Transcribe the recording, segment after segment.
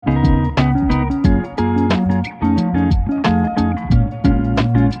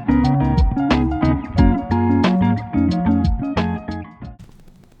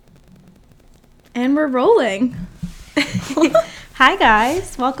we're rolling. Hi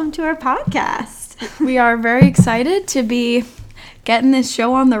guys, welcome to our podcast. We are very excited to be getting this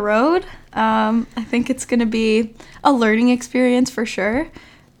show on the road. I think it's going to be a learning experience for sure.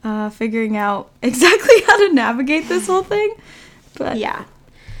 Figuring out exactly how to navigate this whole thing. But yeah,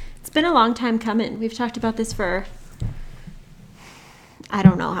 it's been a long time coming. We've talked about this for I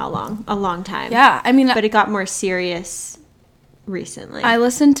don't know how long, a long time. Yeah, I mean, but it got more serious recently. I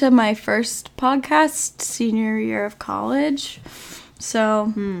listened to my first podcast senior year of college,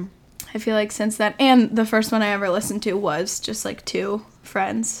 so I feel like since then, and the first one I ever listened to was just like two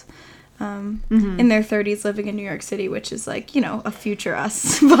friends in their 30s living in New York City, which is like, you know, a future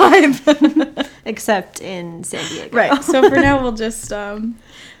us vibe. Except in San Diego. Right, so for now we'll just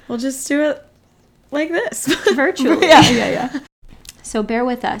do it like this. Virtually. Yeah. So bear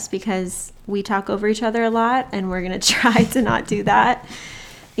with us because we talk over each other a lot, and we're going to try to not do that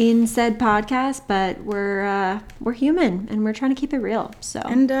in said podcast, but we're human, and we're trying to keep it real. So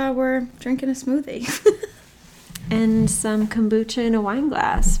And we're drinking a smoothie. And some kombucha in a wine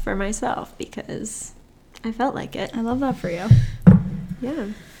glass for myself because I felt like it. I love that for you. Yeah.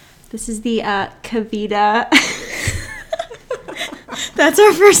 This is the Kavita. That's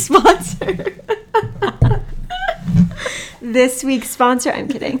our first sponsor. This week's sponsor. I'm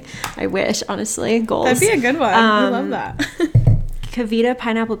kidding. I wish, honestly. Goals. That'd be a good one. I love that. Kavita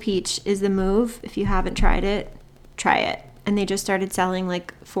Pineapple Peach is the move. If you haven't tried it, try it. And they just started selling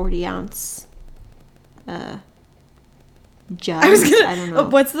like 40-ounce jugs. I don't know.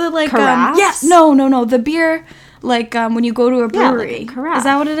 What's the like? Carafes? No. The beer, like when you go to a brewery. Like a carafe. Is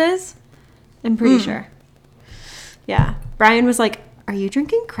that what it is? I'm pretty sure. Yeah. Brian was like, "Are you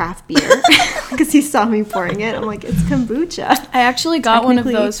drinking craft beer?" Because he saw me pouring it. I'm like, "It's kombucha." I actually got one of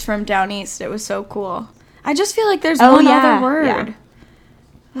those from down east. It was so cool. I just feel like there's one other word. Yeah.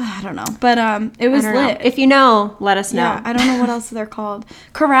 I don't know, but it was lit. If you know, let us know. Yeah, I don't know what else they're called.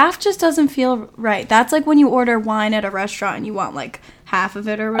 Carafe just doesn't feel right. That's like when you order wine at a restaurant and you want like half of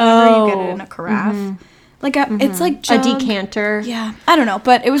it or whatever. You get it in a carafe. Mm-hmm. Like it's like a decanter. Yeah, I don't know,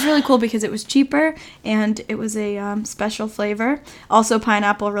 but it was really cool because it was cheaper and it was a special flavor. Also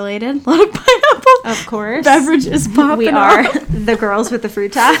pineapple related. A lot of pineapple, of course, beverages popping. We are the girls with the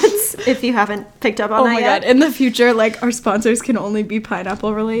fruit tats. If you haven't picked up on that yet. God! In the future, like our sponsors can only be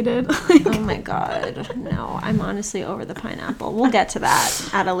pineapple related. Oh my god, no! I'm honestly over the pineapple. We'll get to that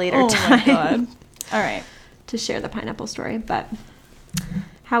at a later time. Oh my god! All right, to share the pineapple story, but.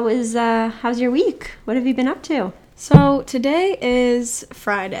 How's your week? What have you been up to? So today is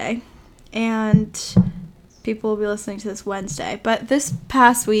Friday, and people will be listening to this Wednesday. But this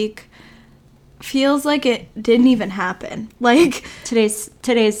past week feels like it didn't even happen. Like today's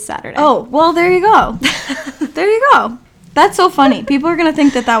Saturday. Oh, well, there you go. There you go. That's so funny. People are gonna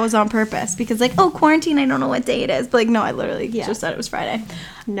think that was on purpose because, like, oh, quarantine. I don't know what day it is. But like, no, I literally just said it was Friday.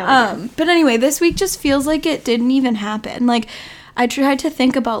 No. But anyway, this week just feels like it didn't even happen. Like. I tried to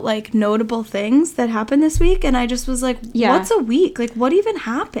think about, like, notable things that happened this week, and I just was like, what's a week? Like, what even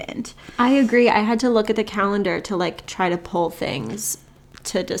happened? I agree. I had to look at the calendar to, like, try to pull things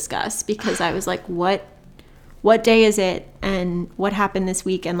to discuss because I was like, what day is it, and what happened this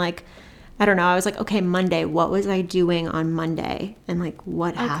week? And, like, I don't know. I was like, okay, Monday, what was I doing on Monday? And, like,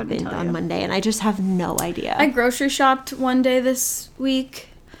 what happened on Monday? And I just have no idea. I grocery shopped one day this week.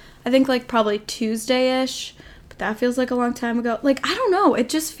 I think, like, probably Tuesday-ish. That feels like a long time ago. Like, I don't know. It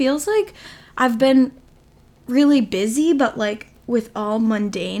just feels like I've been really busy, but, like, with all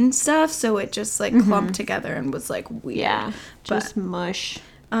mundane stuff. So it just, like, clumped together and was, like, weird. Yeah, just mush.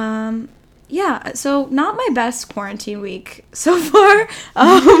 Yeah, so not my best quarantine week so far,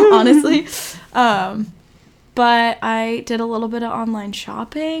 honestly. But I did a little bit of online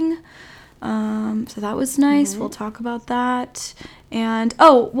shopping. So that was nice. We'll talk about that. And,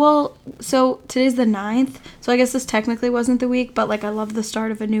 so today's the 9th. So I guess this technically wasn't the week, but, like, I love the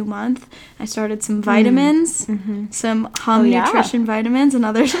start of a new month. I started some vitamins, some Hum Nutrition vitamins,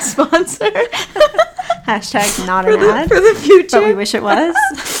 another sponsor. Hashtag not an ad. For the future. But we wish it was.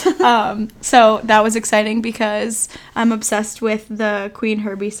 So that was exciting because I'm obsessed with the Queen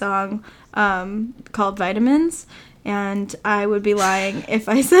Herbie song called Vitamins. And I would be lying if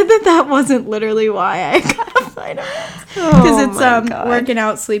I said that wasn't literally why I got vitamins. Because it's working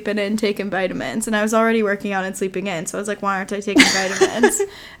out, sleeping in, taking vitamins. And I was already working out and sleeping in. So I was like, why aren't I taking vitamins?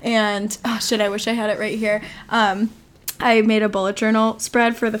 And, I wish I had it right here. I made a bullet journal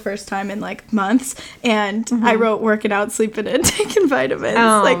spread for the first time in, like, months. And I wrote working out, sleeping in, taking vitamins.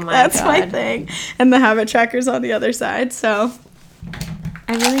 That's my thing. And the habit tracker's on the other side. So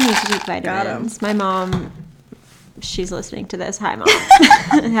I really need to take vitamins. My mom she's listening to this. Hi, Mom.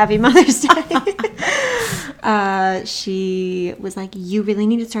 Happy Mother's Day. She was like, you really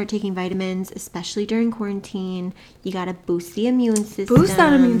need to start taking vitamins, especially during quarantine. You got to boost the immune system. Boost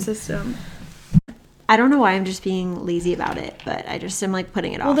that immune system. I don't know why I'm just being lazy about it, but I just am like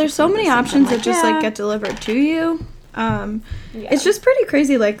putting it off. Well, there's so many options that just like get delivered to you. It's just pretty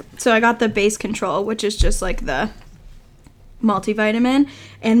crazy. Like, so I got the Base Control, which is just like the multivitamin,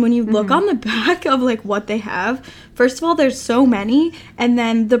 and when you look on the back of like what they have, first of all, there's so many, and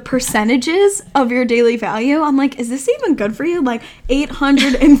then the percentages of your daily value, I'm like, is this even good for you? Like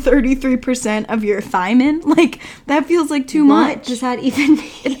 833% of your thiamine, like that feels like too much. What does that even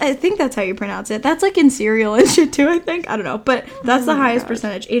mean? I think that's how you pronounce it. That's like in cereal and shit too, I think. I don't know, but that's the highest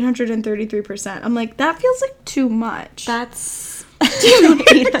percentage, 833%. I'm like, that feels like too much. That's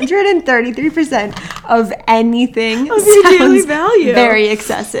 833% of anything of your daily value. Very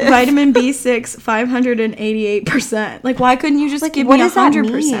excessive. Vitamin B6, 588%. Like, why couldn't you just give me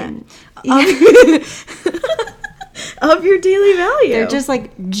 100% of your daily value? They're just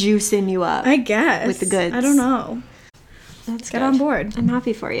like juicing you up. I guess with the goods. I don't know. Let's get on board. I'm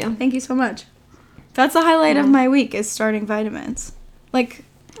happy for you. Thank you so much. That's the highlight of my week, is starting vitamins. Like,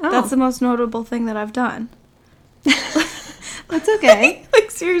 that's the most notable thing that I've done. That's okay. Like,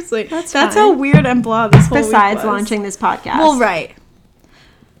 seriously. That's how weird and blah this whole Besides week was. launching this podcast. Well, right.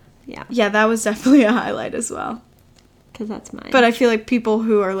 Yeah. Yeah, that was definitely a highlight as well. Because that's mine. But I feel like people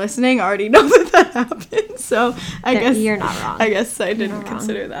who are listening already know that happened. So I guess you're not wrong. I guess I didn't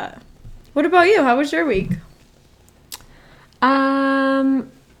consider that. What about you? How was your week?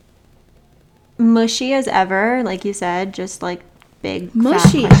 Mushy as ever, like you said, just like big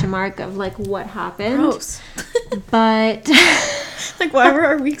mushy fat question mark of like what happened. Gross. But like, why were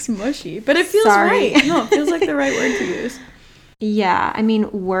our weeks mushy? But it feels right. No, it feels like the right word to use. Yeah, I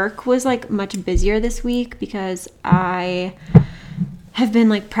mean, work was like much busier this week because I have been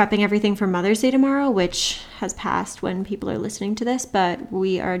like prepping everything for Mother's Day tomorrow, which has passed when people are listening to this, but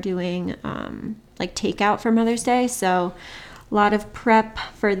we are doing like takeout for Mother's Day, so a lot of prep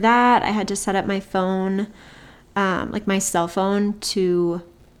for that. I had to set up my phone, like my cell phone, to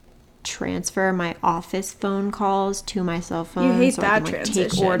transfer my office phone calls to my cell phone. You hate so that I can, like,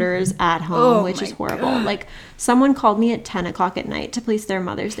 transition. take orders at home, which is horrible. God. Like, someone called me at 10 o'clock at night to place their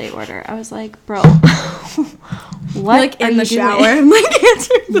Mother's Day order. I was like, bro, what like in the shower. I'm like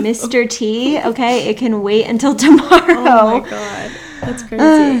answering the Mr. T, okay, it can wait until tomorrow. Oh my god, that's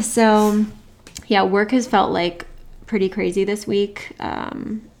crazy. So, yeah, work has felt like pretty crazy this week.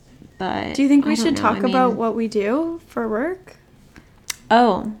 But do you think we should talk about what we do for work?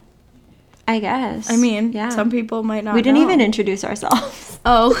 Oh, I guess. I mean, yeah. Some people might not. We didn't even introduce ourselves.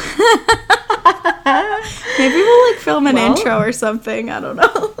 Oh. Maybe we'll like film an intro or something. I don't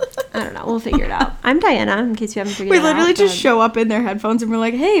know. We'll figure it out. I'm Diana, in case you haven't figured it out. We literally just show up in their headphones and we're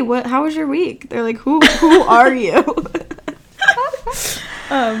like, "Hey, how was your week?" They're like, "Who are you?"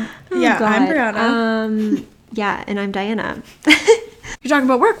 Yeah, God. I'm Brianna. Yeah, and I'm Diana. You're talking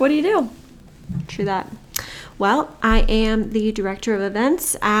about work. What do you do? True that. Well, I am the director of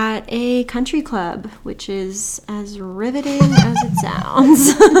events at a country club, which is as riveting as it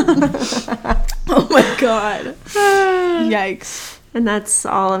sounds. Oh my god. Yikes. And that's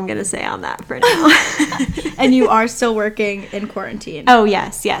all I'm going to say on that for now. And you are still working in quarantine? Oh,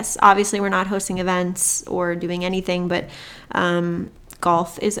 yes. Obviously, we're not hosting events or doing anything, but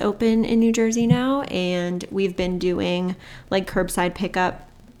golf is open in New Jersey now, and we've been doing like curbside pickup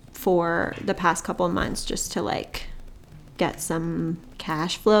for the past couple of months just to like get some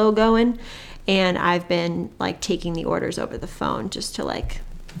cash flow going, and I've been like taking the orders over the phone just to like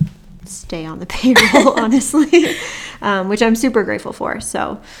stay on the payroll, honestly, which I'm super grateful for,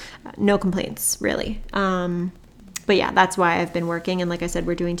 so no complaints really. But yeah, that's why I've been working, and like I said,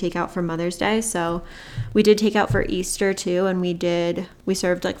 we're doing takeout for Mother's Day, so we did takeout for Easter too, and we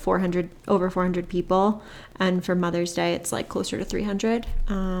served like over 400 people, and for Mother's Day it's like closer to 300.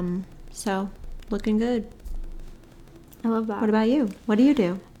 So looking good. I love that. What about you? What do you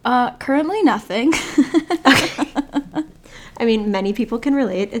do? Currently nothing. Okay. I mean, many people can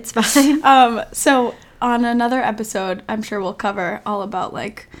relate. It's fine. So on another episode, I'm sure we'll cover all about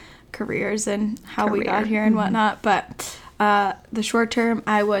like careers and how we got here and whatnot. But the short term,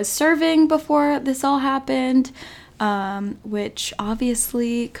 I was serving before this all happened, which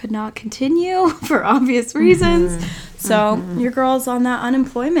obviously could not continue for obvious reasons. So your girl's on that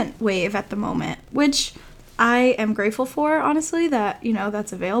unemployment wave at the moment, which I am grateful for, honestly, that, you know,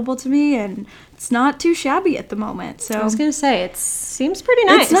 that's available to me, and it's not too shabby at the moment. So I was gonna say, it seems pretty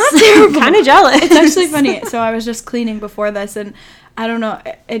nice. It's not terrible. Kind of jealous. It's actually funny. So I was just cleaning before this, and I don't know,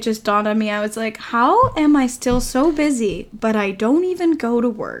 it just dawned on me. I was like, how am I still so busy, but I don't even go to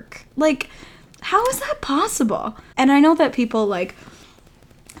work? Like, how is that possible? And I know that people, like,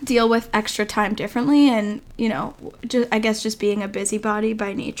 deal with extra time differently, and, you know, I guess just being a busybody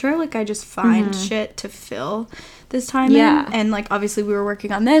by nature, like, I just find shit to fill this time in. And, like, obviously we were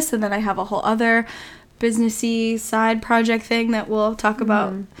working on this, and then I have a whole other businessy side project thing that we'll talk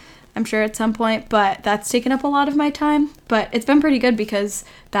about, I'm sure, at some point, but that's taken up a lot of my time. But it's been pretty good because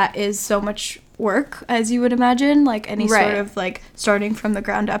that is so much work, as you would imagine, like any sort of, like, starting from the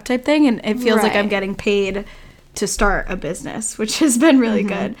ground up type thing, and it feels like I'm getting paid to start a business, which has been really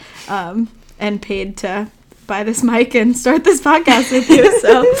good, and paid to buy this mic and start this podcast with you.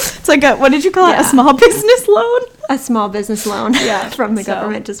 So it's like what did you call it? A small business loan? A small business loan from the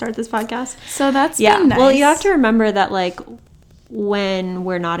government to start this podcast. So that's been nice. Well, you have to remember that, like, when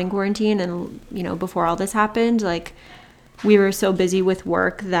we're not in quarantine and, you know, before all this happened, like, we were so busy with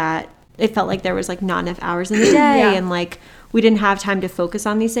work that it felt like there was, like, not enough hours in the day, and, like, we didn't have time to focus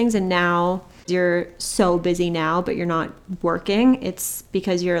on these things. And now you're so busy now, but you're not working. It's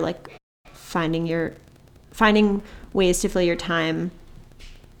because you're, like, finding ways to fill your time,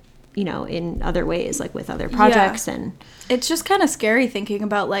 you know, in other ways, like with other projects. And it's just kind of scary thinking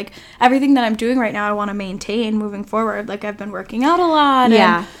about, like, everything that I'm doing right now I want to maintain moving forward. Like, I've been working out a lot.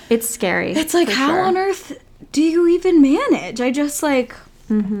 Yeah, it's scary. It's like, how on earth do you even manage? I just, like,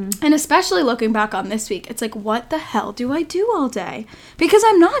 and especially looking back on this week, it's like, what the hell do I do all day? Because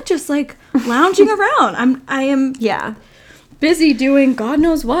I'm not just, like, lounging around. I am busy doing God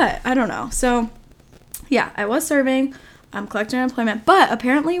knows what. I don't know. So yeah, I was serving. I'm collecting unemployment, but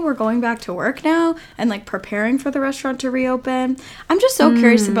apparently we're going back to work now and, like, preparing for the restaurant to reopen. I'm just so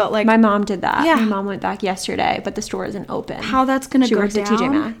curious about, like, my mom did that. Yeah, my mom went back yesterday, but the store isn't open. How that's gonna go down. She works at TJ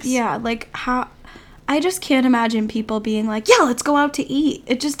Maxx. Yeah, like, how. I just can't imagine people being like, yeah, let's go out to eat.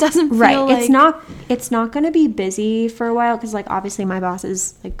 It just doesn't feel like... It's not going to be busy for a while because, like, obviously my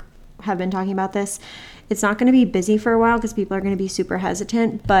bosses, like, have been talking about this. It's not going to be busy for a while because people are going to be super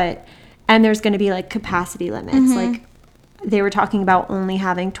hesitant, and there's going to be, like, capacity limits. Like, they were talking about only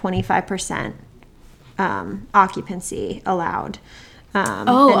having 25% occupancy allowed. And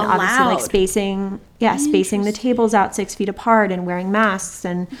obviously, like, spacing the tables out 6 feet apart and wearing masks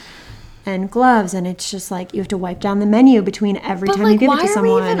and gloves, and it's just like you have to wipe down the menu between every time you give it to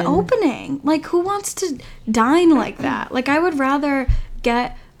someone. Why are we even opening? Like, who wants to dine like that? Like, I would rather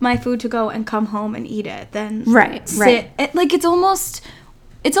get my food to go and come home and eat it than sit. Like, it's almost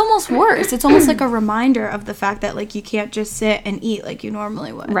worse. It's almost like a reminder of the fact that, like, you can't just sit and eat like you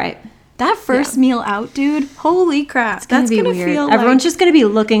normally would. Right. That first meal out, dude, holy crap. That's gonna weird. Feel everyone's just gonna be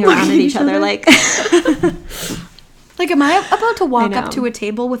looking around at each other like... Like, am I about to walk up to a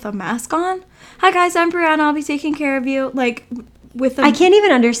table with a mask on? Hi, guys, I'm Brianna. I'll be taking care of you. Like, I can't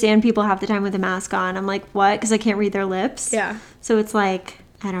even understand people half the time with a mask on. I'm like, what? Because I can't read their lips. Yeah. So it's like,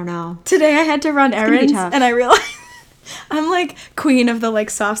 I don't know. Today I had to run errands, and I realized I'm, like, queen of the,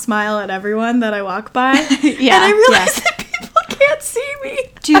 like, soft smile at everyone that I walk by. And I realized that people can't see me.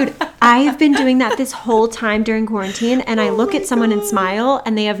 Dude, I've been doing that this whole time during quarantine, and I look at someone and smile,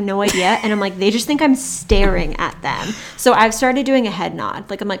 and they have no idea, and I'm like, they just think I'm staring at them. So I've started doing a head nod.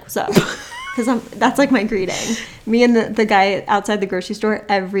 Like, I'm like, what's up? Because that's, like, my greeting. Me and the guy outside the grocery store,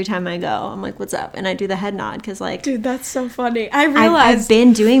 every time I go, I'm like, what's up? And I do the head nod, because, like... Dude, that's so funny. I realized... I've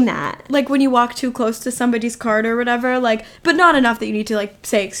been doing that. Like, when you walk too close to somebody's cart or whatever, like, but not enough that you need to, like,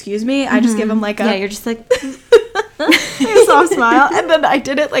 say, excuse me. I just give them, like, a... Yeah, you're just like... a soft smile, and then I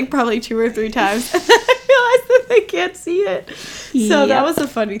did it, like, probably 2 or 3 times, and then I realized that they can't see it. So that was a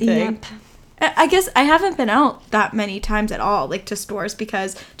funny thing. I guess I haven't been out that many times at all, like, to stores,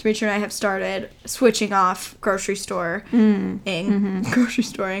 because Dimitri and I have started switching off grocery storing,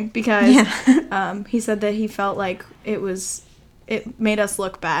 because he said that he felt like it made us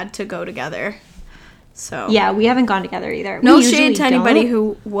look bad to go together. So yeah, we haven't gone together either. No shade to anybody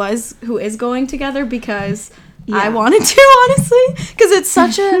who is going together, because I wanted to, honestly, because it's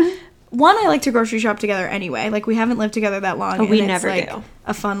such a... One, I like to grocery shop together anyway. Like, we haven't lived together that long. Oh, we never do. It's, like,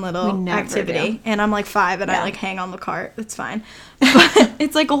 a fun little activity. And I'm, like, 5, and I, like, hang on the cart. It's fine. But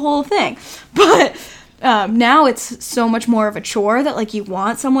it's, like, a whole thing. But now it's so much more of a chore that, like, you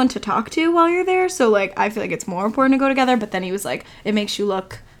want someone to talk to while you're there. So, like, I feel like it's more important to go together. But then he was like, it makes you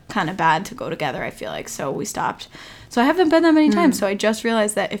look kind of bad to go together, I feel like. So we stopped. So I haven't been that many times. So I just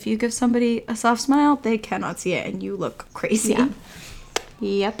realized that if you give somebody a soft smile, they cannot see it, and you look crazy. Yeah.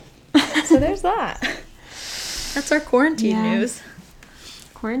 Yep. So there's that. That's our quarantine news.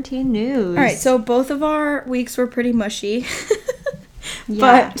 Quarantine news. All right, so both of our weeks were pretty mushy.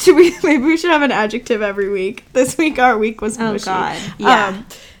 Yeah. But maybe we should have an adjective every week. This week our week was mushy. Oh God. Yeah.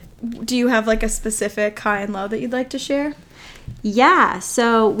 Do you have like a specific high and low that you'd like to share? Yeah,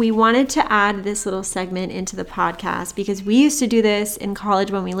 so we wanted to add this little segment into the podcast because we used to do this in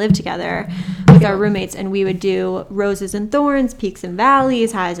college when we lived together with our roommates, and we would do roses and thorns, peaks and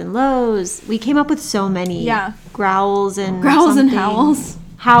valleys, highs and lows. We came up with so many growls and howls.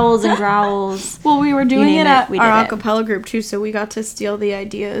 Howls and growls. Well, we were doing it at our a acapella group too, so we got to steal the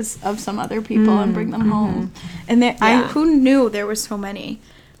ideas of some other people and bring them home. And who knew there were so many?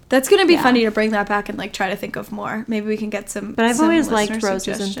 That's going to be funny to bring that back and like try to think of more. Maybe we can get some. But I've always liked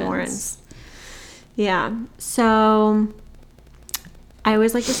roses and thorns. Yeah. So I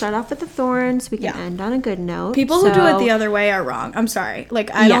always like to start off with the thorns. We can end on a good note. People who do it the other way are wrong. I'm sorry. Like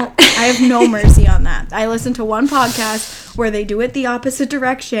I have no mercy on that. I listened to one podcast where they do it the opposite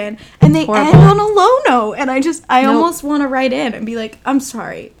direction and they end on a low note, and I almost want to write in and be like, I'm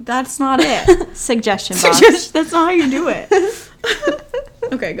sorry, that's not it. Suggestion box. That's not how you do it.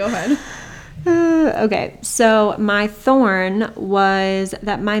 Okay, go ahead. Okay, so my thorn was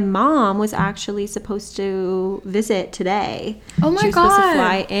that my mom was actually supposed to visit today. Oh my God. She was supposed to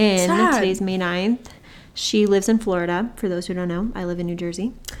fly in. Sad. Today's May 9th. She lives in Florida. For those who don't know, I live in New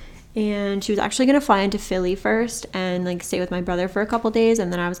Jersey. And she was actually going to fly into Philly first and like stay with my brother for a couple days,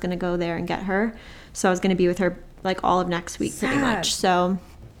 and then I was going to go there and get her. So I was going to be with her like all of next week pretty much. So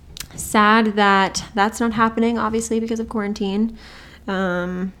sad that that's not happening, obviously, because of quarantine.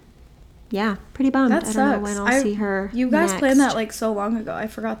 Yeah, pretty bummed. That I don't sucks. know when I'll see her. You guys next. planned that like so long ago. I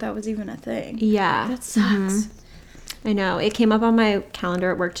forgot that was even a thing. Yeah. That sucks. I know. It came up on my calendar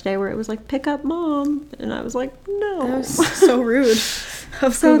at work today where it was like, pick up mom. And I was like, no. That was so rude.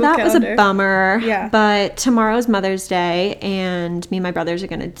 So that was a bummer. Yeah. But tomorrow's Mother's Day, and me and my brothers are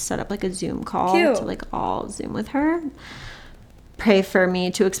going to set up like a Zoom call to like all Zoom with her. Pray for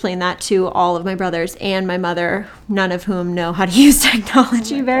me to explain that to all of my brothers and my mother, none of whom know how to use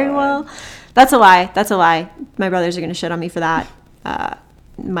technology very well. That's a lie. My brothers are going to shit on me for that.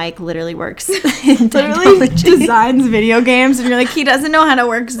 Mike literally works in literally designs video games, and you're like, he doesn't know how to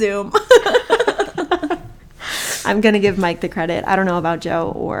work Zoom. I'm going to give Mike the credit. I don't know about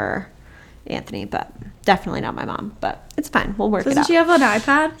Joe or Anthony, but definitely not my mom. But it's fine. We'll work it out. Doesn't she have an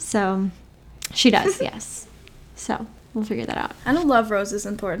iPad? So she does, yes. So we'll figure that out. I don't love roses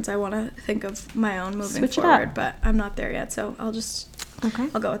and thorns. I want to think of my own moving forward, but I'm not there yet, so I'll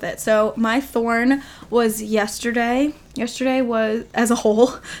go with it. So my thorn was yesterday. Yesterday was, as a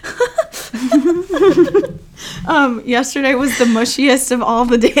whole, yesterday was the mushiest of all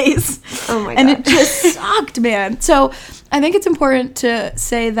the days. Oh my God. And it just sucked, man. So I think it's important to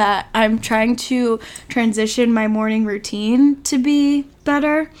say that I'm trying to transition my morning routine to be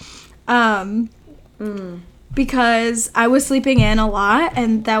better. Because I was sleeping in a lot,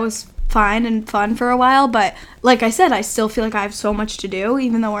 and that was fine and fun for a while, but like I said, I still feel like I have so much to do,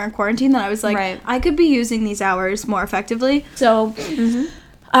 even though we're in quarantine, that I was like, I could be using these hours more effectively. So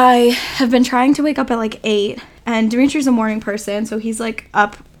I have been trying to wake up at like 8, and Dimitri's a morning person, so he's like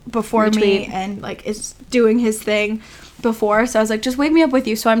up before me and like is doing his thing before, so I was like, just wake me up with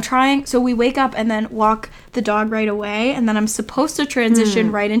you. So we wake up and then walk the dog right away, and then I'm supposed to transition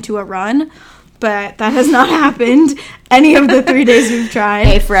right into a run, but that has not happened any of the 3 days we've tried.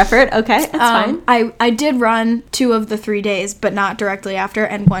 A for effort. Okay, that's fine. I did run 2 of the 3 days, but not directly after,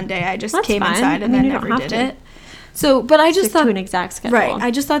 and one day I just came inside and then never did it. So, but I just thought, to an exact schedule. Right,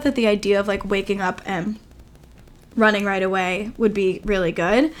 I just thought that the idea of like waking up and running right away would be really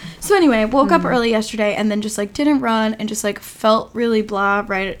good. So anyway, woke up early yesterday and then just like didn't run and just like felt really blah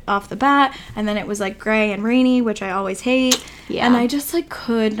right off the bat, and then it was like gray and rainy, which I always hate. Yeah. And I just like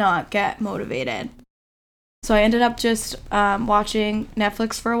could not get motivated. So I ended up just watching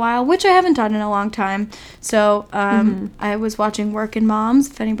Netflix for a while, which I haven't done in a long time. So I was watching Workin'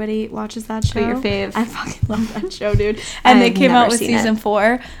 Moms, if anybody watches that show. Your fave. I fucking love that show, dude. And they came out with season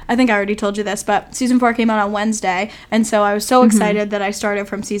 4. I think I already told you this, but season 4 came out on Wednesday. And so I was so excited that I started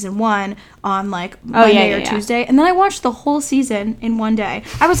from season 1 on like Monday or Tuesday. And then I watched the whole season in one day.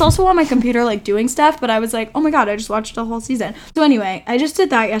 I was also on my computer like doing stuff, but I was like, oh my God, I just watched the whole season. So anyway, I just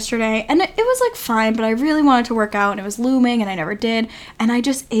did that yesterday, and it was like fine, but I really wanted to work out, and it was looming, and I never did. And I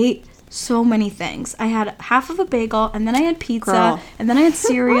just ate so many things. I had half of a bagel, and then I had pizza, and then I had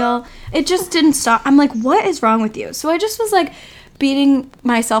cereal. It just didn't stop. I'm like, what is wrong with you? So I just was like beating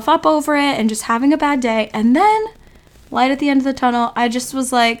myself up over it and just having a bad day. And then light at the end of the tunnel, I just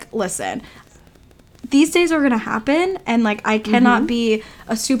was like, listen, these days are going to happen, and like I cannot be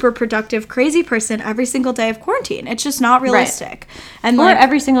a super productive crazy person every single day of quarantine. It's just not realistic. And or like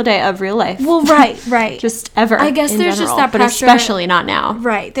every single day of real life. well, right. Just ever. I guess in there's general, just that but pressure, especially not now.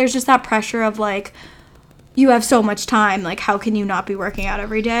 right? There's just that pressure of like, you have so much time, like how can you not be working out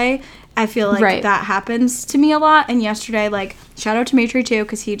every day? I feel like that happens to me a lot. And yesterday, like, shout out to Matri too,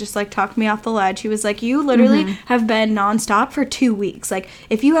 because he just like talked me off the ledge. He was like, you literally have been nonstop for 2 weeks. Like,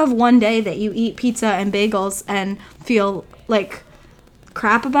 if you have one day that you eat pizza and bagels and feel like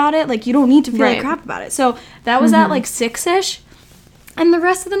crap about it, like you don't need to feel like crap about it. So that was at like 6ish. And the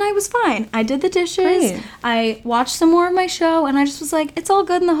rest of the night was fine. I did the dishes. Great. I watched some more of my show, and I just was like, it's all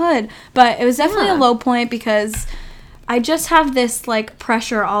good in the hood. But it was definitely a low point because I just have this, like,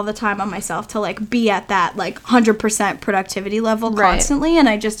 pressure all the time on myself to, like, be at that, like, 100% productivity level constantly. And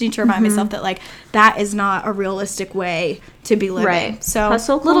I just need to remind myself that, like, that is not a realistic way to be living. Right. So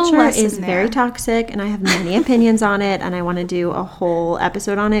hustle culture is very toxic, and I have many opinions on it, and I want to do a whole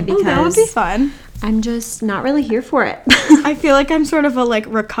episode on it because that would be fun. I'm just not really here for it. I feel like I'm sort of a, like,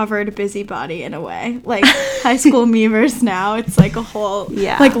 recovered busybody in a way. Like, high school me versus now. It's, like, a whole,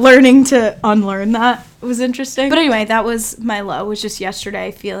 like, learning to unlearn that was interesting. But anyway, that was my low, was just yesterday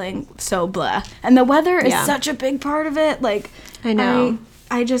feeling so blah. And the weather is such a big part of it. Like, I know.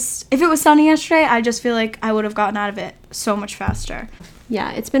 I just, if it was sunny yesterday, I just feel like I would have gotten out of it so much faster.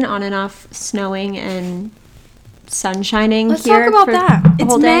 Yeah, it's been on and off snowing and sun shining Let's here talk about for that. the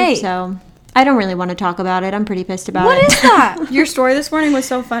It's whole day, May. so I don't really want to talk about it. I'm pretty pissed about it. What is that? Your story this morning was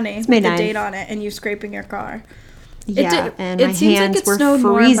so funny. It's May with the 9th. date on it and you scraping your car. Yeah, and it my seems hands like it were snowed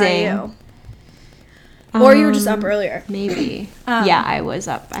freezing. More by you. Or you were just up earlier. Maybe. Yeah, I was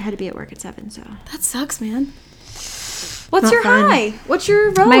up. I had to be at work at 7, so. That sucks, man. What's Not your fun. high? What's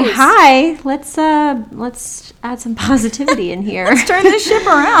your rose? My high, let's add some positivity in here. Let's turn this ship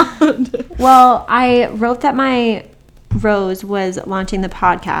around. Well, I wrote that my rose was launching the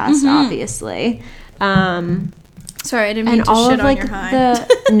podcast, obviously. Sorry, I didn't mean And to all shit of like on your high.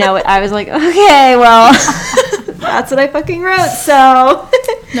 no, I was like, okay, well, that's what I fucking wrote. So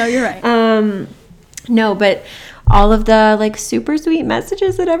No, you're right. no, but all of the like super sweet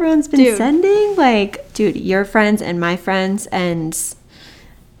messages that everyone's been sending, like, dude, your friends and my friends and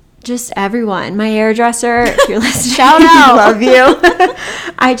just everyone, my hairdresser, if you're listening, Shout out. love you.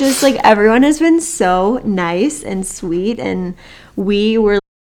 I just like, everyone has been so nice and sweet, and we were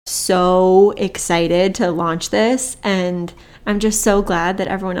so excited to launch this, and I'm just so glad that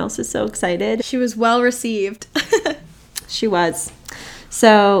everyone else is so excited. She was well received. She was.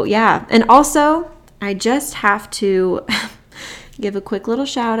 So yeah, and also I just have to give a quick little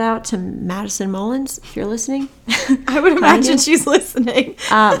shout out to Madison Mullins, if you're listening. I would imagine she's listening.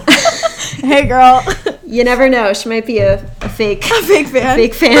 Hey, girl. You never know. She might be a fake fan.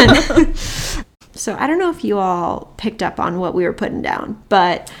 fake fan. So I don't know if you all picked up on what we were putting down,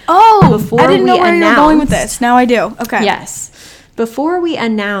 but I didn't know where you were going with this. Now I do. Okay. Yes. Before we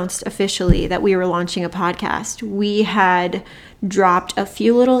announced officially that we were launching a podcast, we had dropped a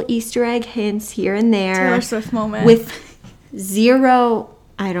few little Easter egg hints here and there. Taylor Swift moment. With zero,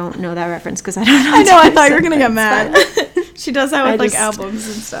 I don't know that reference because I don't know. I know, I thought you were going to get mad. She does that with like albums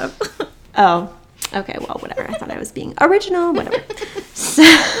and stuff. Oh, okay, well, whatever. I thought I was being original, whatever.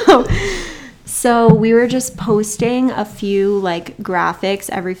 So we were just posting a few like graphics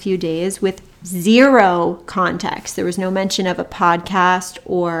every few days with zero context. There was no mention of a podcast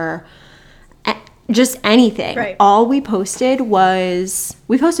or just anything. Right. All we posted was,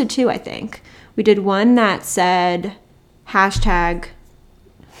 we posted 2, I think. We did one that said hashtag,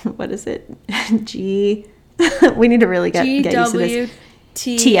 what is it? We need to really get used to this.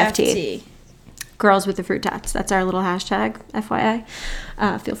 TFT. Girls with the fruit tats. That's our little hashtag, FYI.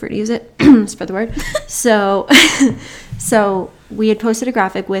 Feel free to use it. Spread the word. So we had posted a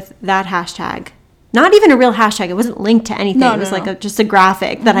graphic with that hashtag. Not even a real hashtag. It wasn't linked to anything. It was like just a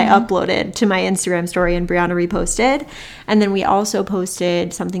graphic that I uploaded to my Instagram story and Brianna reposted. And then we also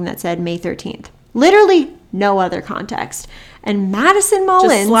posted something that said May 13th. Literally no other context. And Madison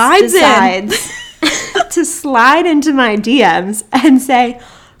Mullins decides to slide into my DMs and say,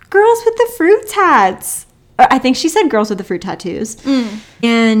 girls with the fruit tats. Or I think she said girls with the fruit tattoos.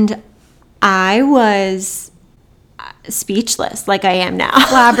 And I was speechless, like I am now.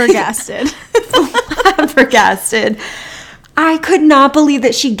 Flabbergasted. Flabbergasted. I could not believe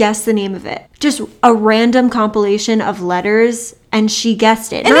that she guessed the name of it. Just a random compilation of letters, and she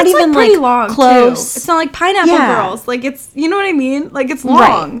guessed it. And not it's even like pretty long, close. too. It's not like Pineapple Girls. Like, it's, you know what I mean? Like, it's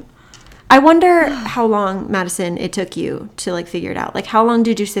long. Right. I wonder how long, Madison, it took you to like figure it out. Like, how long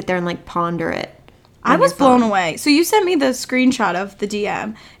did you sit there and like ponder it? I on was your blown phone. away. So you sent me the screenshot of the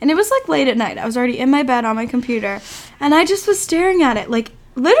DM, and it was like late at night. I was already in my bed on my computer, and I just was staring at it, like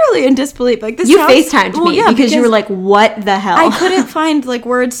literally in disbelief. Like this. You sounds, FaceTimed me yeah, because you were like, what the hell? I couldn't find like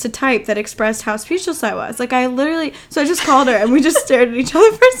words to type that expressed how speechless I was. Like I literally, so I just called her and we just stared at each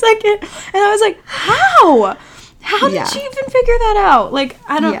other for a second, and I was like, how? How did Yeah. she even figure that out? Like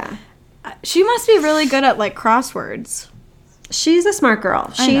I don't. Yeah. She must be really good at like crosswords. She's a smart girl.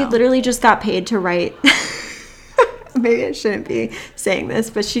 I She know. literally just got paid to write. Maybe I shouldn't be saying this,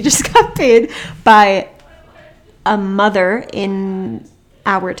 but she just got paid by a mother in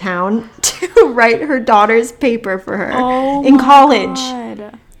our town to write her daughter's paper for her in college.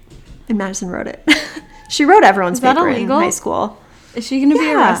 God. And Madison wrote it. She wrote everyone's Is that paper illegal? in high school. Is she going to be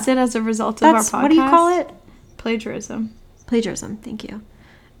Yeah. arrested as a result of our That's podcast? what do you call it? Plagiarism. Plagiarism. Thank you.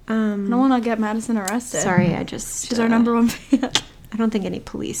 I don't want to get Madison arrested. Sorry, I just. She's our number one fan. I don't think any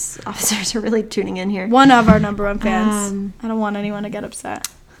police officers are really tuning in here. One of our number one fans. I don't want anyone to get upset.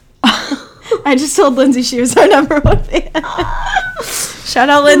 I just told Lindsay she was our number one fan. Shout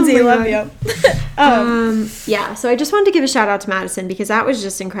out Lindsay, Oh my love God. you. Yeah, so I just wanted to give a shout out to Madison because that was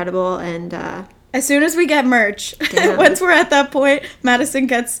just incredible. And As soon as we get merch, Damn. once we're at that point, Madison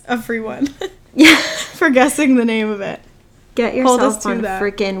gets a free one yeah, for guessing the name of it. get Hold us yourself to on that.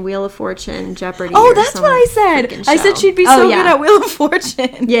 freaking Wheel of Fortune, Jeopardy. Oh, or that's some what I said. frickin' I said show. she'd be Oh, so yeah. good at Wheel of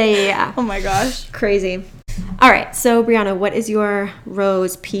Fortune. Yeah. Oh my gosh. Crazy. All right, so Brianna, what is your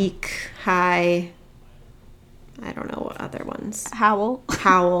rose, peak, high? I don't know what other ones. Howl.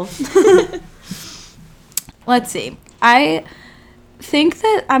 Howl. Let's see. I think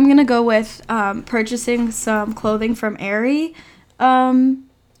that I'm going to go with purchasing some clothing from Aerie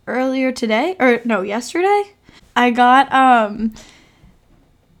earlier today. Or, no, yesterday. I got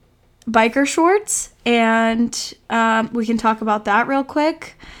biker shorts, and we can talk about that real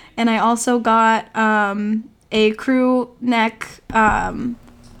quick. And I also got a crew neck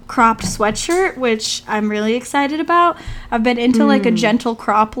cropped sweatshirt, which I'm really excited about. I've been into like a gentle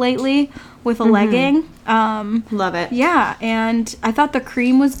crop lately with a legging. Love it. Yeah, and I thought the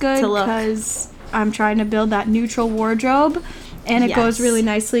cream was good To look. because I'm trying to build that neutral wardrobe, and it goes Yes. really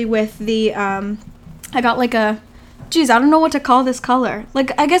nicely with the I got like a, geez, I don't know what to call this color.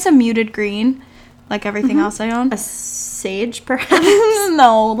 Like, I guess a muted green, like everything else I own. A sage, perhaps?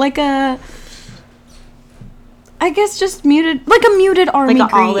 No, like a, I guess just muted, like a muted army Like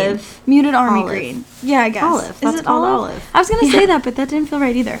a green. olive? Muted army Olive. green. Yeah, I guess. Olive. That's called olive. I was going to say that, but that didn't feel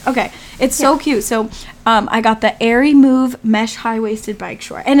right either. Okay. It's so cute. So I got the Aerie Move mesh high-waisted bike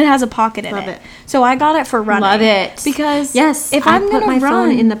short, and it has a pocket in Love it. it. So I got it for running. Love it. Because Yes, if I I'm put going my to run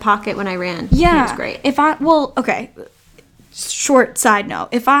phone in the pocket when I ran. yeah. It was great. If I, well, okay. Short side note.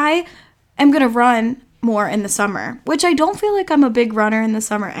 If I am going to run more in the summer, which I don't feel like I'm a big runner in the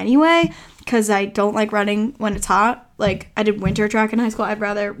summer anyway, because I don't like running when it's hot. Like, I did winter track in high school. I'd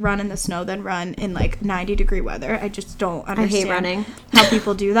rather run in the snow than run in like 90-degree weather. I just don't understand running. how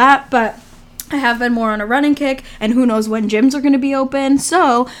people do that. But I have been more on a running kick, and who knows when gyms are going to be open.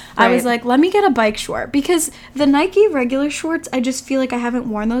 So I was Right. like, let me get a bike short, because the Nike regular shorts, I just feel like I haven't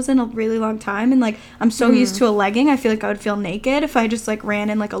worn those in a really long time. And like, I'm so used to a legging. I feel like I would feel naked if I just like ran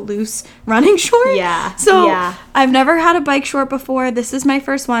in like a loose running short. Yeah, So yeah. I've never had a bike short before. This is my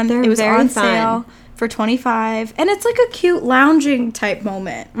first one. They're it was very on fun. sale for $25, and it's like a cute lounging type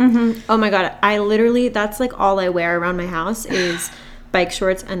moment. Oh my god, I literally, that's like all I wear around my house is bike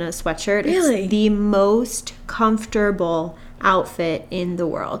shorts and a sweatshirt. Really? It's the most comfortable outfit in the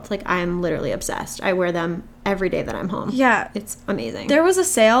world. Like, I'm literally obsessed. I wear them every day that I'm home. Yeah. It's amazing. There was a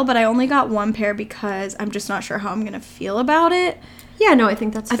sale, but I only got one pair because I'm just not sure how I'm going to feel about it. Yeah, no, I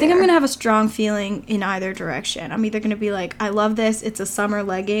think that's I think I'm fair. going to have a strong feeling in either direction. I'm either going to be like, I love this, it's a summer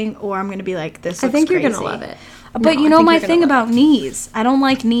legging, or I'm going to be like, this I looks think you're crazy. gonna love it. But No, you I know think my you're gonna thing love about knees. I don't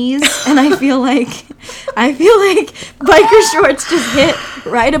like knees, and I feel like biker shorts just hit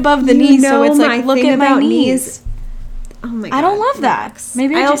right above the You knee, so know it's my like, look thing at my about knees. Oh my god. I don't love that. relax.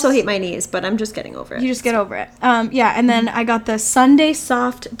 Maybe I I also just- hate my knees, but I'm just getting over it. You just get over it. Yeah, and then I got the Sunday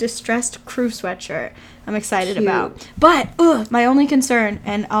Soft Distressed Crew sweatshirt. I'm excited Cute. about. But my only concern,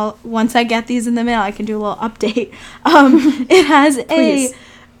 and I'll once I get these in the mail, I can do a little update. It has Please.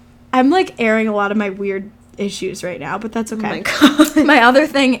 I'm like airing a lot of my weird issues right now, but that's Oh my okay. god. My other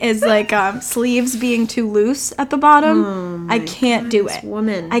thing is like sleeves being too loose at the bottom. Oh I can't do This it.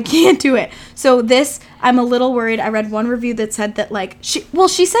 woman. I can't do it. So this, I'm a little worried. I read one review that said that like she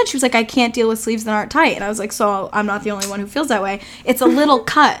said she was like, I can't deal with sleeves that aren't tight, and I was like, so I'm not the only one who feels that way. It's a little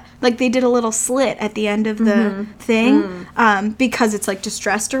cut, like they did a little slit at the end of the thing, because it's like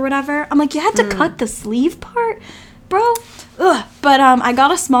distressed or whatever. I'm like, you had to cut the sleeve part. bro. Ugh. But I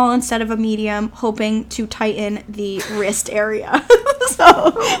got a small instead of a medium, hoping to tighten the wrist area.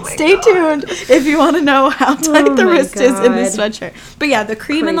 So stay tuned if you want to know how tight the wrist is in this sweatshirt. But yeah, the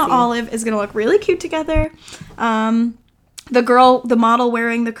cream and the olive is going to look really cute together. The model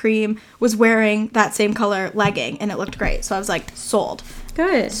wearing the cream was wearing that same color legging, and it looked great. So I was like, sold.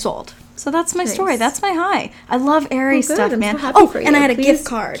 Good. Sold. So that's my story. That's my high. I love Aerie stuff, man. So happy for you. And I had a Please gift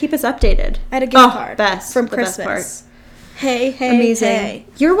card. Keep us updated. I had a gift card. Best. From the Christmas. Best part. Hey, Amazing. Hey.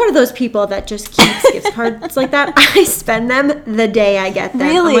 You're one of those people that just keeps gift cards like that. I spend them the day I get them.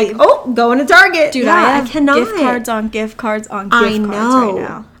 Really? I'm like, oh, going to Target. Dude, yeah, I have cannot. gift cards on gift cards on gift cards right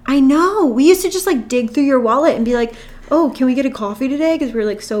now. I know. We used to just like dig through your wallet and be like, oh, can we get a coffee today? Because we were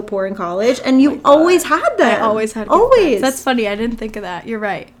like so poor in college. And you always had them. I always had gift cards. That's funny. I didn't think of that. You're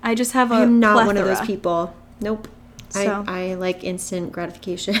right. I just have a I'm not plethora. one of those people. Nope. So, I like instant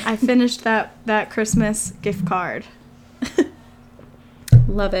gratification. I finished that Christmas gift card.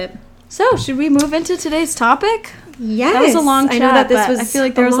 Love it. So, should we move into today's topic? Yes. That was a long chat. I know that this was I feel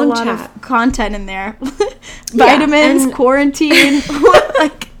like there was a lot chat. of content in there. Vitamins, quarantine.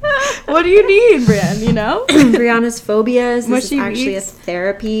 Like, what do you need, Brianne, you know? Brianna's phobias. This is Mushy actually weeds. a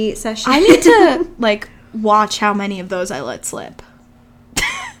therapy session. I need to, like, watch how many of those I let slip.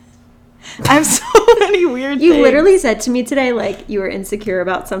 I have so many weird things. You literally said to me today, like, you were insecure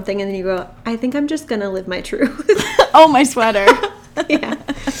about something, and then you go, I think I'm just going to live my truth. Oh, my sweater. Yeah.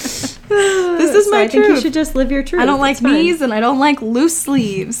 This is my I truth. think you should just live your truth. I don't like It's fine. knees, and I don't like loose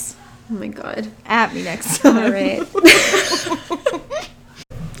sleeves. Oh, my God. At me next time. All right.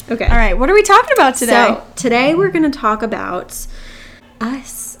 Okay. All right. What are we talking about today? So, today we're going to talk about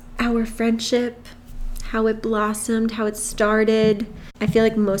us, our friendship, how it blossomed, how it started. I feel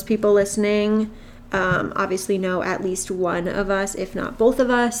like most people listening obviously know at least one of us, if not both of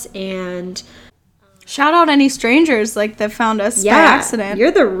us. And shout out any strangers like that found us by accident.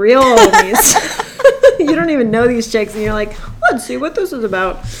 You're the real homies. You don't even know these chicks, and you're like, let's see what this is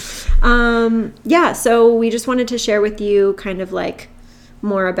about. So we just wanted to share with you kind of like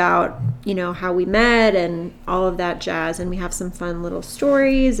more about, you know, how we met and all of that jazz. And we have some fun little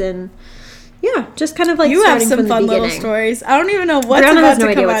stories, and yeah, just kind of like you have starting some from fun the little beginning. stories. I don't even know what's Brianna about has no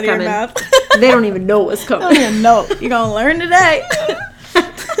to idea come what's out of your coming. mouth. They don't even know what's coming. I don't even know. You're gonna learn today.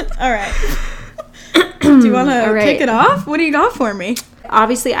 All right. Do you want to kick it off? What do you got for me?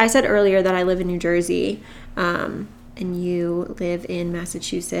 Obviously, I said earlier that I live in New Jersey, and you live in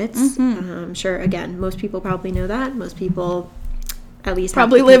Massachusetts. I'm sure, again, most people probably know that. Most people, at least,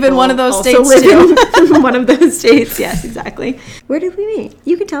 probably live in one of those states live too. in one of those states. Yes, exactly. Where did we meet?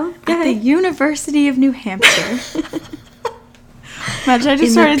 You can tell. At the University of New Hampshire. Imagine I just In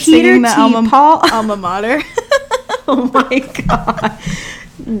started the Peter singing the T. alma mater. Oh my God.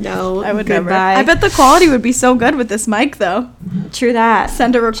 No, I would goodbye. never. I bet the quality would be so good with this mic, though. True that.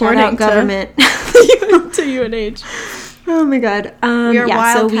 Send a recording Shout out government to UNH. Oh my God. We are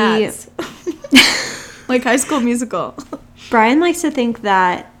wild so cats. Like High School Musical. Brian likes to think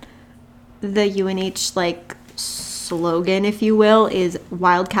that the UNH like slogan, if you will, is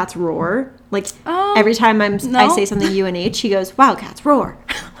Wildcats Roar. Like every time I say something UNH, he goes, Wildcats Roar.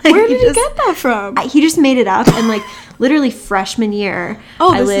 Like, where did you get that from? He just made it up, and like literally freshman year.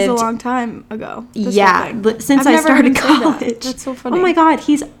 Oh, this is a long time ago. Yeah, since I started college. That's so funny. Oh my God,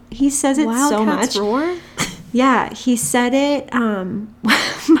 he says it so much. Wildcats Roar? Yeah, he said it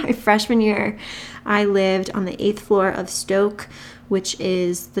my freshman year. I lived on the 8th floor of Stoke, which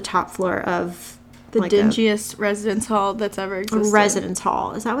is the top floor of the dingiest residence hall that's ever existed. Residence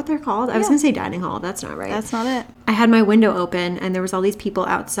hall. Is that what they're called? I was going to say dining hall. That's not right. That's not it. I had my window open, and there was all these people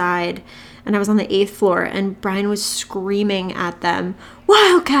outside, and I was on the 8th floor, and Brian was screaming at them,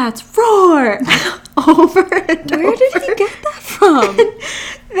 Wildcats, roar! Over and Where did he get that from?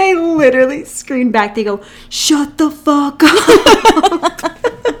 They literally screamed back. They go, shut the fuck up.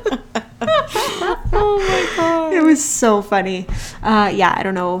 Oh my God. It was so funny. I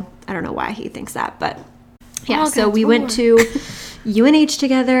don't know why he thinks that, but yeah. So we went to UNH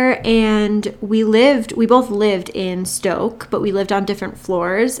together, and we both lived in Stoke, but we lived on different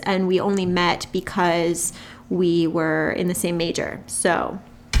floors, and we only met because we were in the same major. So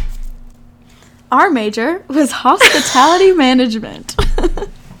our major was hospitality management.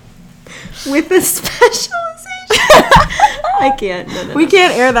 With a specialization. I can't. No. We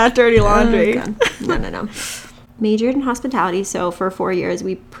can't air that dirty laundry. No. Majored in hospitality, so for 4 years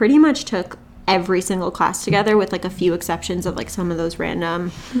we pretty much took every single class together, with like a few exceptions of like some of those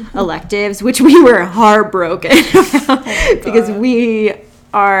random electives, which we were heartbroken about because we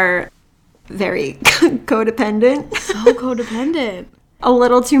are very codependent. So codependent. a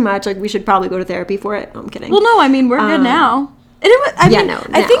little too much. Like, we should probably go to therapy for it. No, I'm kidding. Well, no, I mean, we're good now. And I think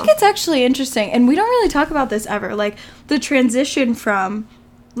now. it's actually interesting, and we don't really talk about this ever, like, the transition from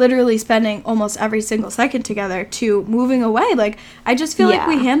literally spending almost every single second together to moving away. Like, I just feel like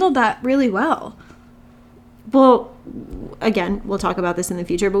we handled that really well. Well, again, we'll talk about this in the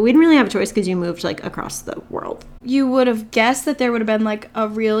future, but we didn't really have a choice because you moved, like, across the world. You would have guessed that there would have been, like, a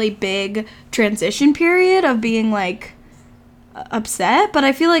really big transition period of being, like, upset, but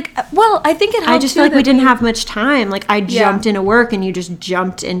I feel like, well, I think it helped. I just feel like we didn't have much time. Like, I jumped into work and you just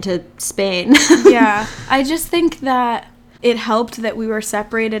jumped into Spain. Yeah. I just think that it helped that we were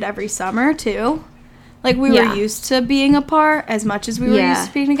separated every summer, too. Like, we were used to being apart as much as we were used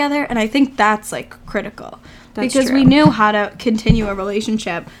to being together, and I think that's, like, critical. Because true. we knew how to continue a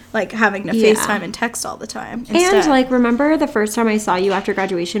relationship, like, having to FaceTime and text all the time. And, like, remember the first time I saw you after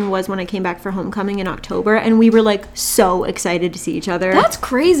graduation was when I came back for homecoming in October, and we were, like, so excited to see each other. That's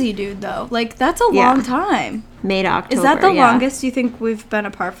crazy, dude, though. Like, that's a long time. May to October, Is that the longest you think we've been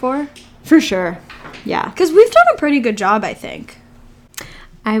apart for? For sure. Yeah. Because we've done a pretty good job, I think.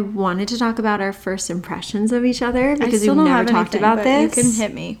 I wanted to talk about our first impressions of each other because we've never talked about this. You can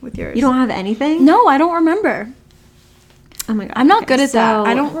hit me with yours. You don't have anything? No, I don't remember. Oh my god. I'm not good at that.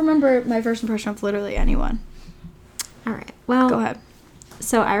 I don't remember my first impression of literally anyone. All right. Well, go ahead.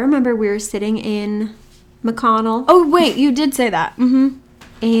 So I remember we were sitting in McConnell. Oh, wait, you did say that. Mm-hmm.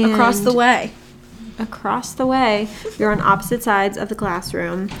 And across the way. We were on opposite sides of the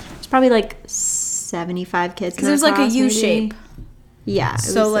classroom. There's probably like 75 kids in that class. Because it was like a U shape. Yeah.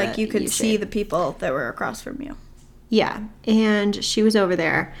 So, like, you could see the people that were across from you. Yeah. And she was over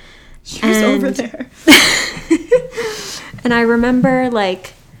there. And I remember,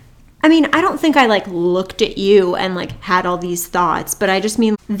 like, I mean, I don't think I, like, looked at you and, like, had all these thoughts, but I just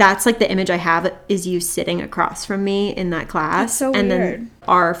mean that's, like, the image I have is you sitting across from me in that class. That's so and weird. Then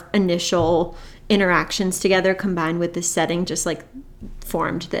our initial interactions together combined with the setting just, like,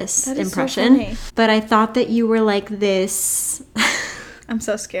 formed this impression. So funny. But I thought that you were, like, this... I'm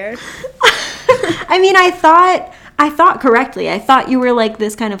so scared. I mean, I thought correctly. I thought you were like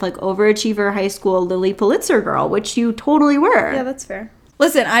this kind of like overachiever high school Lily Pulitzer girl, which you totally were. Yeah, that's fair.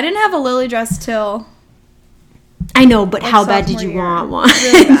 Listen, I didn't have a Lily dress till... I know, but how bad did you want one?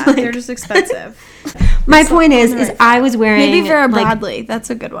 Really bad. Like, they're just expensive. My point is I was wearing... Maybe Vera Bradley. That's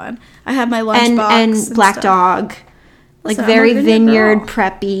a good one. I had my lunchbox and Black stuff. Dog. Like, Listen, very vineyard girl.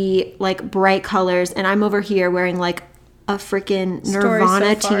 Preppy, like bright colors. And I'm over here wearing like a freaking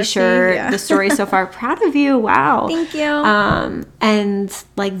Nirvana t-shirt. Yeah. The story so far. Proud of you. Wow. Thank you. And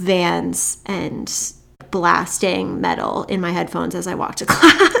like Vans and blasting metal in my headphones as I walked to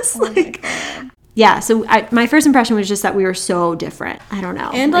class. Oh my God. Yeah, so my first impression was just that we were so different. I don't know.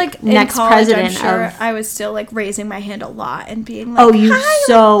 And like next in college, president I'm sure of, I was still like raising my hand a lot and being like, "Oh, you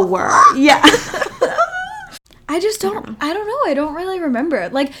so were." Yeah. I don't know. I don't really remember.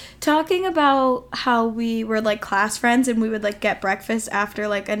 Like, talking about how we were, like, class friends and we would, like, get breakfast after,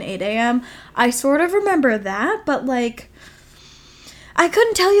 like, an 8 a.m. I sort of remember that, but, like, I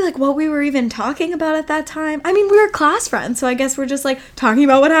couldn't tell you, like, what we were even talking about at that time. I mean, we were class friends, so I guess we're just, like, talking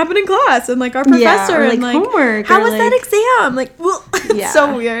about what happened in class and, like, our professor or, like, and, like, homework. How was that exam? Like, well, it's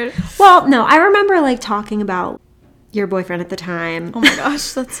so weird. Well, no, I remember, like, talking about your boyfriend at the time. Oh, my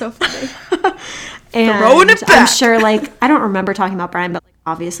gosh, that's so funny. And throwing it back. I'm sure, like, I don't remember talking about Brian, but like,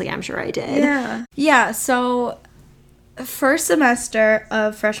 obviously I'm sure I did. Yeah, so first semester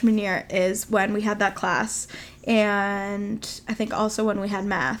of freshman year is when we had that class, and I think also when we had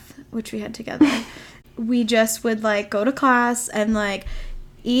math, which we had together. We just would, like, go to class and, like,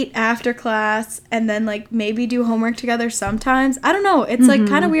 eat after class and then, like, maybe do homework together sometimes. I don't know. It's, like,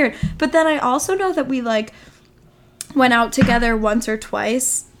 kind of weird. But then I also know that we, like, went out together once or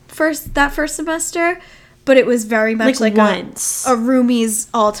twice that first semester, but it was very much like once. a roomies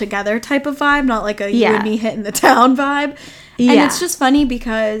all together type of vibe, not like a you and me hitting the town vibe. Yeah. And it's just funny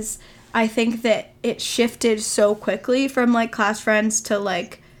because I think that it shifted so quickly from like class friends to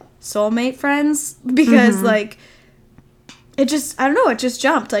like soulmate friends because like it just, I don't know, it just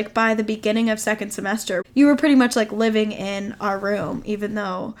jumped. Like by the beginning of second semester, you were pretty much like living in our room, even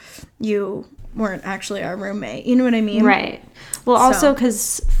though you weren't actually our roommate. You know what I mean? Right. Well, also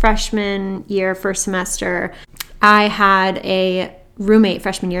because freshman year, first semester, I had a roommate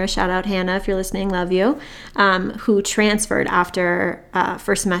freshman year, shout out Hannah if you're listening, love you, who transferred after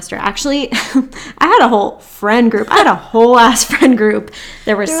first semester. Actually, I had a whole friend group. I had a whole ass friend group.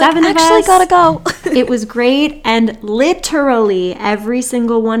 There were 7 of us. Actually gotta go. It was great, and literally every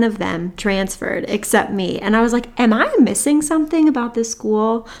single one of them transferred except me. And I was like, am I missing something about this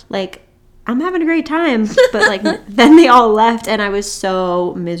school? Like, I'm having a great time. But like then they all left and I was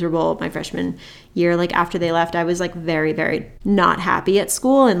so miserable my freshman year. Like after they left, I was like very, very not happy at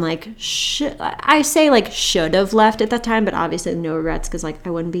school and like should have left at that time, but obviously no regrets because like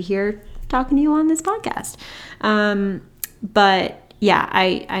I wouldn't be here talking to you on this podcast. But yeah,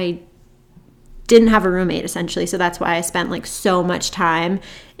 I didn't have a roommate essentially, so that's why I spent like so much time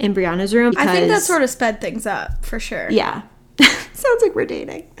in Brianna's room. I think that sort of sped things up for sure. Yeah. Sounds like we're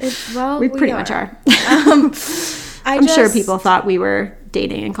dating. We pretty much are. I'm sure people thought we were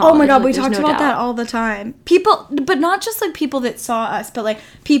dating in college. Oh my god, like, we talked about that all the time. People, but not just like people that saw us, but like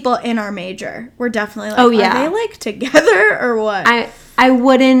people in our major were definitely like, are they like together or what? I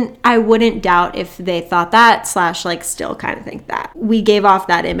wouldn't doubt if they thought that / like still kind of think that. We gave off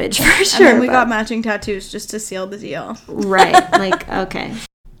that image for sure. And then we got matching tattoos just to seal the deal. Right. Like, okay.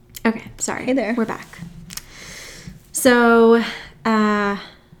 Okay, sorry. Hey there. We're back. So, what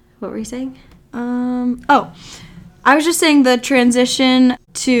were you saying? I was just saying the transition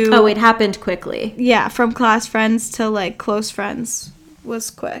to... Oh, it happened quickly. Yeah, from class friends to, like, close friends was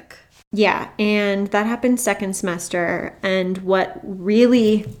quick. Yeah, and that happened second semester, and what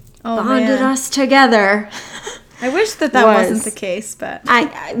really bonded us together... I wish that wasn't the case, but...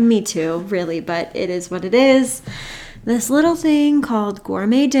 Me too, really, but it is what it is. This little thing called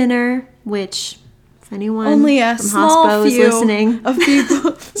gourmet dinner, which... Anyone only a from small Hospo few is listening. Of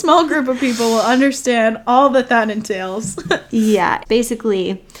people, small group of people will understand all that entails. Yeah,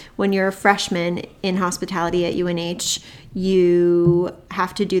 basically, when you're a freshman in hospitality at UNH, you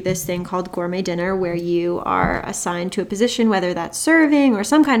have to do this thing called gourmet dinner, where you are assigned to a position, whether that's serving or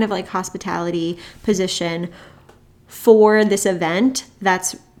some kind of like hospitality position, for this event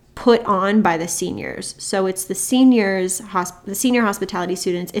that's put on by the seniors. So it's the seniors, the senior hospitality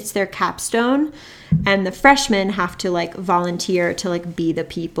students, it's their capstone, and the freshmen have to like volunteer to like be the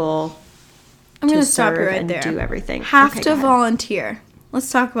people I'm going to stop you right there. Do everything. Have to volunteer. Let's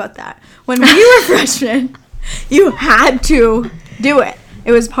talk about that. When we were freshmen, you had to do it.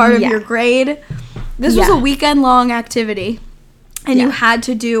 It was part of your grade. This was a weekend-long activity, and you had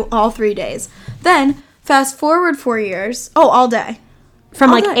to do all 3 days. Then, fast forward 4 years. Oh, all day.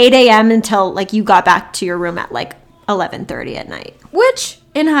 From like 8 a.m. until like you got back to your room at like 11:30 at night. Which,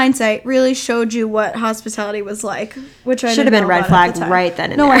 in hindsight, really showed you what hospitality was like. Which I should have been red flagged right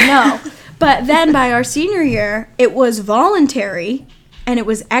then and there. No, I know. But then by our senior year, it was voluntary and it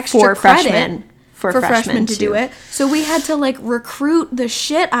was extra credit for freshmen to do it. So we had to like recruit the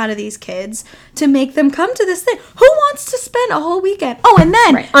shit out of these kids to make them come to this thing. Who wants to spend a whole weekend? Oh, and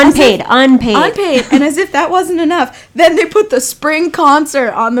then unpaid. And as if that wasn't enough, then they put the spring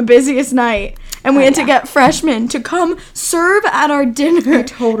concert on the busiest night. And we had to get freshmen to come serve at our dinner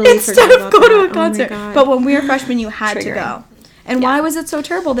instead of go to a concert. But when we were freshmen, you had to go. And why was it so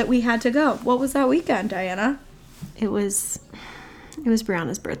terrible that we had to go? What was that weekend, Diana? It was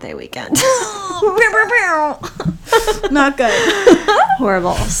Brianna's birthday weekend. Not good.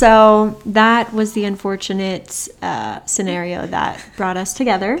 Horrible. So that was the unfortunate scenario that brought us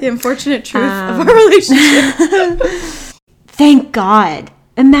together. The unfortunate truth of our relationship. Thank God.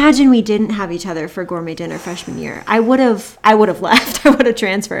 Imagine we didn't have each other for gourmet dinner freshman year. I would have left. I would have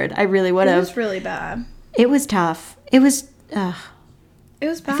transferred. I really would have. It was really bad. It was tough. It was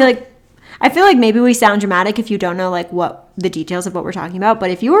bad. I feel like maybe we sound dramatic if you don't know like what the details of what we're talking about,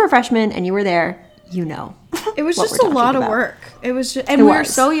 but if you were a freshman and you were there, you know. It was just a lot of work. It was just, and we were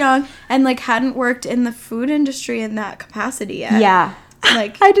so young and like hadn't worked in the food industry in that capacity yet. Yeah.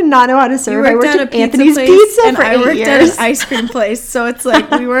 Like I did not know how to serve. I worked at Anthony's Pizza and for 8 years. I worked at an ice cream place, so it's like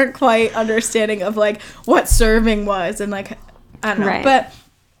we weren't quite understanding of like what serving was and like I don't know. Right. But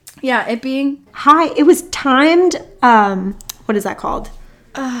yeah, it being it was timed what is that called?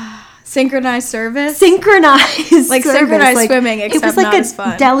 Synchronized service? Synchronized like service. Synchronized swimming, except it was like not as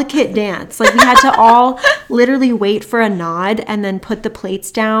fun. Delicate dance. Like we had to all literally wait for a nod and then put the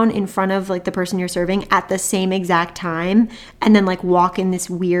plates down in front of like the person you're serving at the same exact time and then like walk in this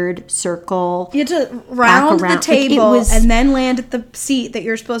weird circle. You had to round the table and then land at the seat that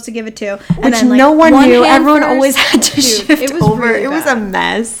you're supposed to give it to. And which then, like, no one knew. Everyone first. always had to shift it was over. Really it was a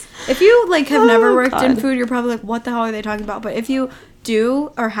mess. If you like have never worked in food, you're probably like, what the hell are they talking about? But if you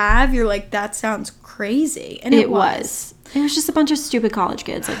do or have, you're like, that sounds crazy. And it was just a bunch of stupid college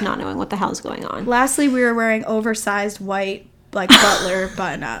kids like not knowing what the hell's going on. Lastly, we were wearing oversized white like butler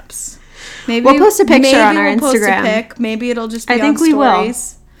button-ups. Maybe we'll post a picture on our Instagram. Post a pic. Maybe it'll just be I think on stories. We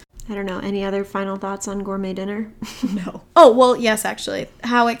will. I don't know. Any other final thoughts on gourmet dinner? No. Oh, well, yes, actually.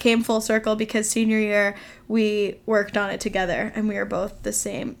 How it came full circle because senior year, we worked on it together and we were both the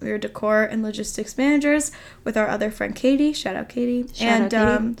same. We were decor and logistics managers with our other friend, Katie. Shout out, Katie.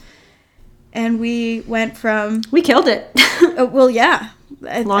 and we went from... We killed it. well, yeah.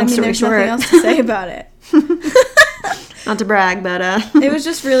 Long story there's short. nothing else to say about it. Not to brag, but... It was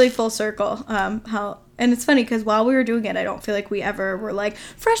just really full circle. And it's funny because while we were doing it, I don't feel like we ever were like,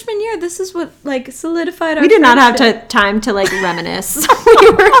 freshman year, this is what, like, solidified our We did not have friendship. time to, like, reminisce.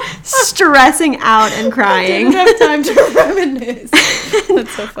 We were stressing out and crying. I didn't have time to reminisce.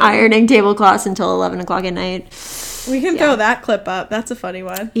 That's so funny. Ironing tablecloths until 11 o'clock at night. We can throw that clip up. That's a funny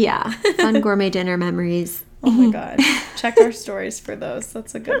one. Yeah. Fun gourmet dinner memories. Oh my god. Check our stories for those.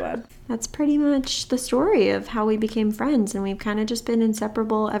 That's a good one. That's pretty much the story of how we became friends, and we've kind of just been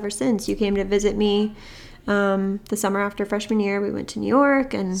inseparable ever since. You came to visit me the summer after freshman year. We went to New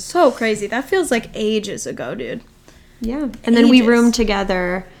York, and So crazy. That feels like ages ago, dude. yeah. And then we Ages. roomed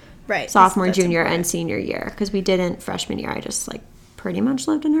together Right. sophomore, That's junior, important. and senior year, because we didn't freshman year. I just like pretty much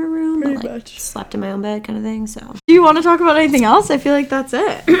lived in her room, Pretty but like much. slept in my own bed kind of thing. So Do you want to talk about anything else? I feel like that's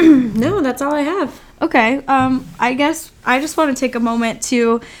it. no, that's all I have. Okay, I guess I just want to take a moment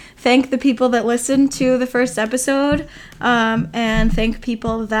to thank the people that listened to the first episode, and thank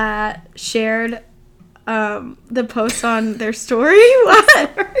people that shared the posts on their story.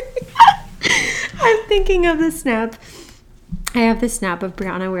 What? I'm thinking of the snap. I have this snap of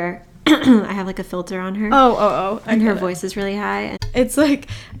Brianna where I have like a filter on her. Oh. And her get it. voice is really high. And It's like,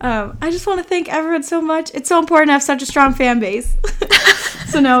 I just want to thank everyone so much. It's so important to have such a strong fan base.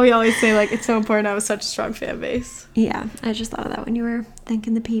 So now we always say, like, it's so important to have such a strong fan base. yeah, I just thought of that when you were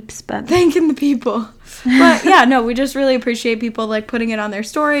thanking the peeps. But Thanking the people. But yeah, no, we just really appreciate people like putting it on their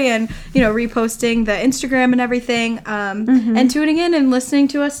story and, you know, reposting the Instagram and everything, and tuning in and listening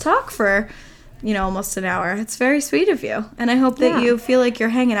to us talk for, you know, almost an hour. It's very sweet of you. And I hope that Yeah. you feel like you're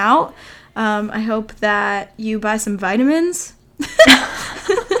hanging out. I hope that you buy some vitamins.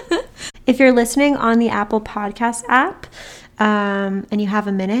 if you're listening on the Apple Podcast app, and you have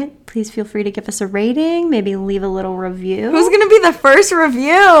a minute, please feel free to give us a rating, maybe leave a little review. Who's going to be the first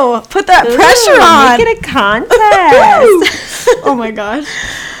review? Put that pressure on. Make it a contest. Oh my gosh.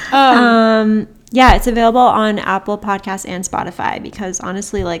 Yeah, it's available on Apple Podcasts and Spotify, because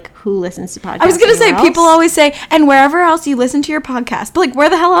honestly, like, who listens to podcasts? I was going to say, anywhere people else? always say, and wherever else you listen to your podcast. But like, where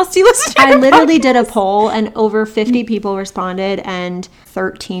the hell else do you listen to I your literally podcast? did a poll, and over 50 people responded, and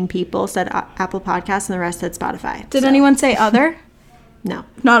 13 people said Apple Podcasts, and the rest said Spotify. Did So, anyone say other? No.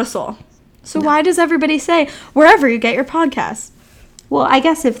 Not a soul. So why does everybody say wherever you get your podcast? Well, I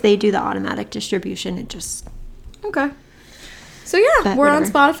guess if they do the automatic distribution, it just... Okay. So yeah, But we're on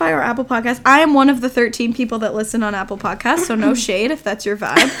whatever. Spotify or Apple Podcasts. I am one of the 13 people that listen on Apple Podcasts, so no shade if that's your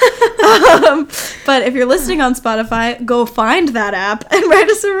vibe. But if you're listening on Spotify, go find that app and write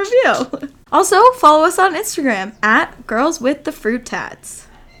us a review. Also, follow us on Instagram at Girls with the Fruit Tats.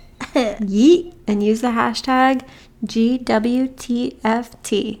 Yeet. And use the hashtag GWTFT.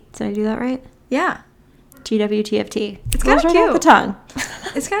 Did I do that right? Yeah, GWTFT. It's kinda Rolls right off the cute. tongue.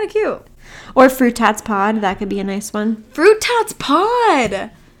 it's kind of cute. Or Fruit Tats Pod. That could be a nice one. Fruit Tats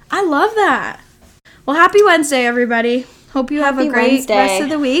Pod. I love that. Well, happy Wednesday, everybody. Hope you have a Happy great Wednesday. rest of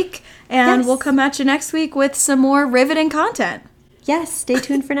the week. And Yes. we'll come at you next week with some more riveting content. Yes, stay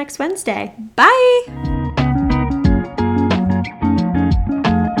tuned for next Wednesday. Bye.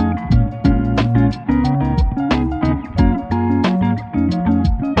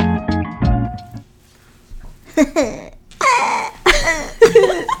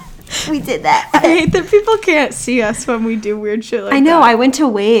 We did that. I hate that people can't see us when we do weird shit like I know, that. I went to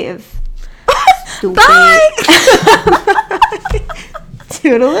wave. Stupid. Bye.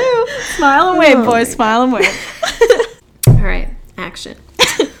 Toodaloo. Smile and wave, Oh boys. my Smile and wave. All right, action.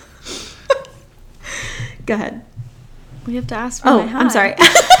 Go ahead. We have to ask for Oh, my hi. I'm sorry.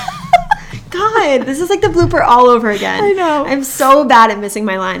 God, this is like the blooper all over again. I know. I'm so bad at missing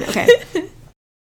my line. Okay.